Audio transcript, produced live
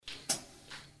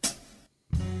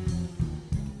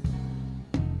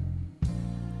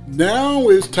Now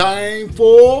it's time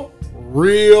for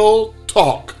Real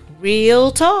Talk. Real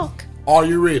talk. Are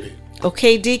you ready?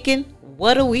 Okay, Deacon,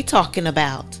 what are we talking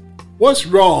about? What's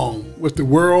wrong with the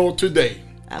world today?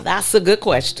 Now, that's a good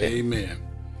question. Amen.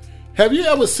 Have you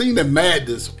ever seen the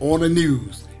madness on the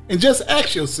news and just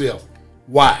ask yourself,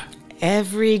 why?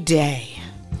 Every day.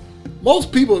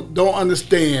 Most people don't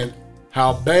understand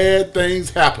how bad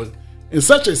things happen in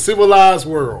such a civilized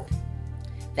world.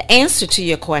 The answer to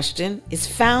your question is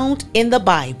found in the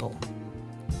Bible.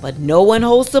 But no one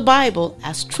holds the Bible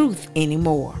as truth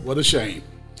anymore. What a shame.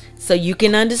 So you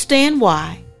can understand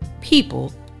why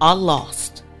people are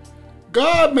lost.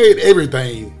 God made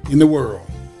everything in the world.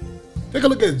 Take a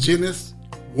look at Genesis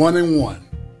 1:1.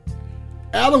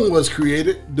 Adam was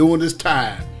created during this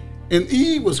time, and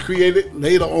Eve was created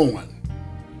later on.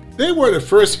 They were the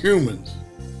first humans.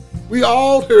 We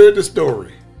all heard the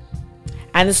story.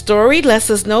 And the story lets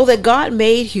us know that God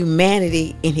made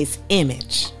humanity in his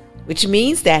image, which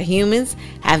means that humans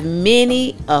have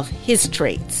many of his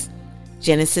traits.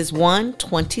 Genesis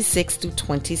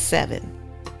 1:26-27.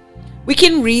 We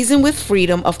can reason with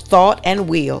freedom of thought and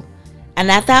will,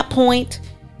 and at that point,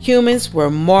 humans were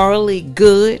morally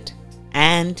good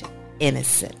and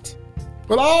innocent.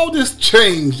 But all this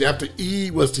changed after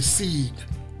Eve was deceived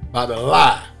by the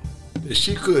lie that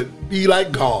she could be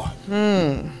like God.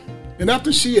 And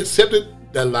after she accepted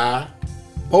the lie,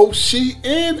 both she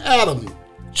and Adam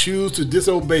choose to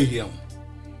disobey him.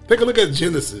 Take a look at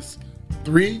Genesis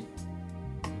 3,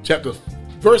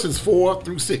 verses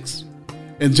 4-6,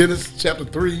 and Genesis chapter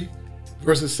 3,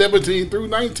 verses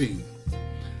 17-19.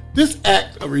 This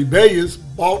act of rebellion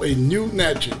brought a new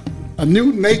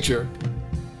nature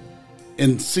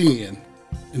and sin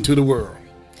into the world.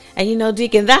 And you know,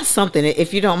 Deacon, that's something,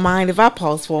 if you don't mind, if I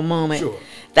pause for a moment, Sure.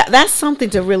 That's something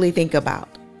to really think about.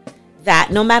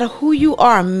 That no matter who you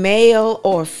are, male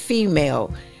or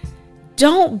female,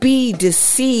 don't be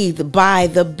deceived by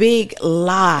the big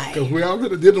lie. Because we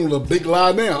already did on the big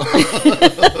lie now.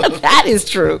 That is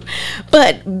true.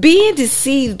 But being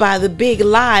deceived by the big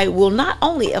lie will not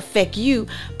only affect you,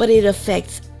 but it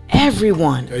affects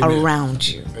everyone around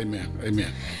you. Amen.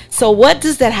 Amen. So what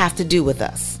does that have to do with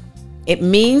us? It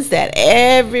means that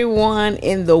everyone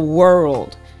in the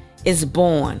world is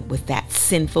born with that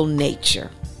sinful nature.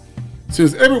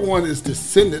 Since everyone is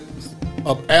descendants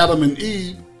of Adam and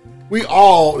Eve, we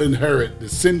all inherit the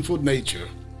sinful nature,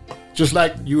 just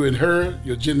like you inherit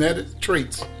your genetic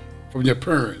traits from your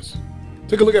parents.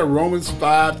 Take a look at Romans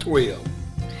 5:12.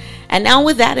 And now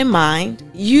with that in mind,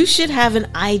 you should have an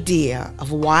idea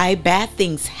of why bad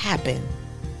things happen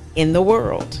in the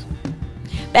world.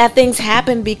 Bad things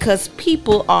happen because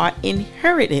people are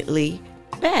inherently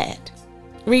bad.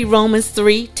 Read Romans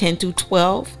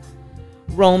 3:10-12,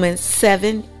 Romans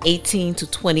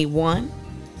 7:18-21,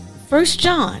 1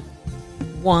 John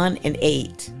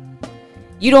 1:8.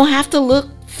 You don't have to look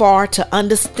far to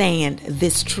understand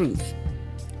this truth.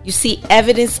 You see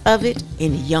evidence of it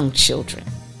in young children.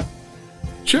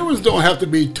 Children don't have to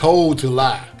be told to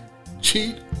lie,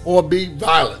 cheat, or be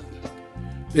violent.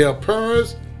 Their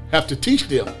parents have to teach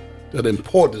them the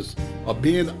importance of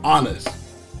being honest,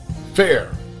 fair,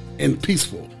 and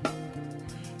peaceful.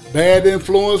 Bad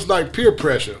influence like peer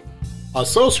pressure are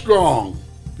so strong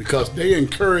because they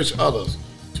encourage others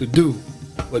to do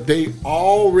what they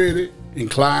already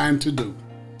inclined to do.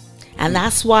 And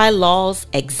that's why laws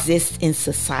exist in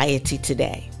society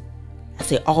today, as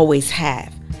they always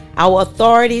have. Our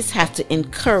authorities have to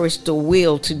encourage the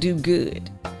will to do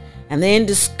good, and then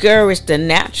discourage the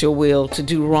natural will to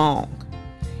do wrong,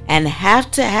 and have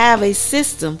to have a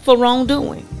system for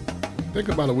wrongdoing. Think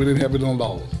about it, we didn't have it on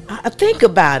laws. Think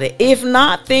about it. If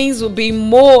not, things would be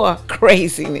more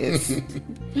craziness.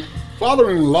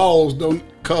 Following laws don't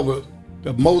cover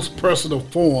the most personal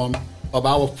form of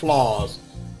our flaws,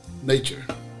 nature.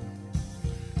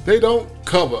 They don't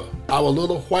cover our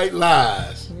little white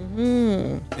lies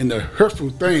and the hurtful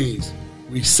things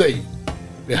we say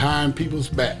behind people's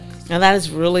backs. Now that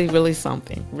is really, really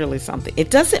something. Really something. It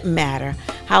doesn't matter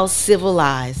how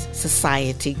civilized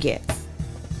society gets.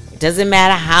 It doesn't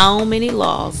matter how many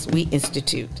laws we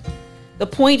institute. The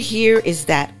point here is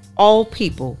that all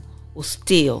people will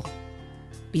still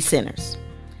be sinners.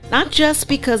 Not just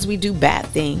because we do bad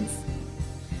things,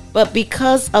 but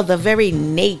because of the very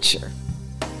nature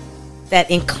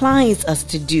that inclines us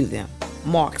to do them.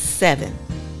 Mark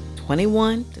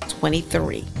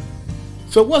 7:21-23.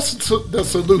 So what's the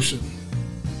solution?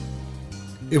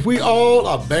 If we all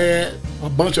are bad, a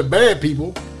bunch of bad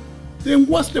people, then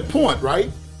what's the point,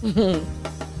 right?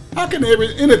 How can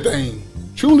anything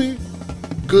truly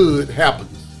good happen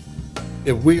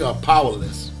if we are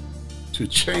powerless? to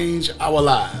change our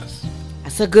lives?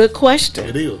 That's a good question.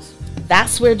 It is.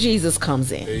 That's where Jesus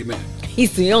comes in. Amen.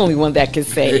 He's the only one that can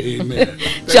save. Amen.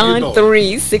 John Lord.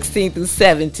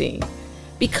 3:16-17.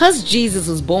 Because Jesus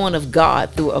was born of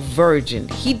God through a virgin,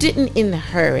 he didn't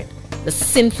inherit the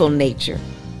sinful nature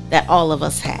that all of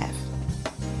us have.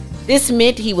 This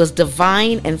meant he was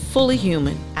divine and fully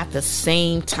human at the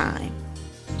same time.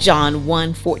 John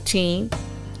 1:14,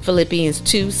 Philippians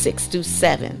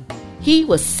 2:6-7. He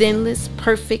was sinless,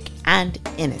 perfect, and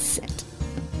innocent.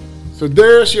 So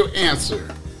there's your answer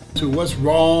to what's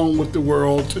wrong with the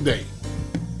world today.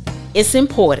 It's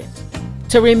important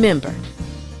to remember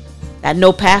that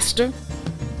no pastor,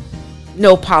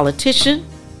 no politician,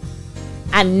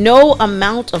 and no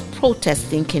amount of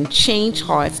protesting can change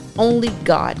hearts. Only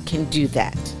God can do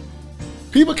that.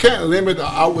 People can't limit the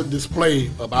outward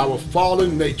display of our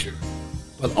fallen nature,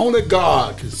 but only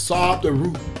God can solve the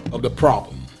root of the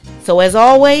problem. So as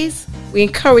always, we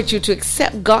encourage you to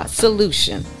accept God's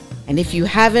solution. And if you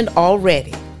haven't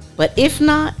already, but if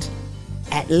not,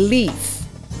 at least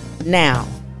now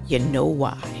you know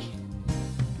why.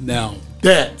 Now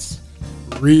that's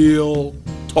real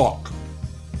talk.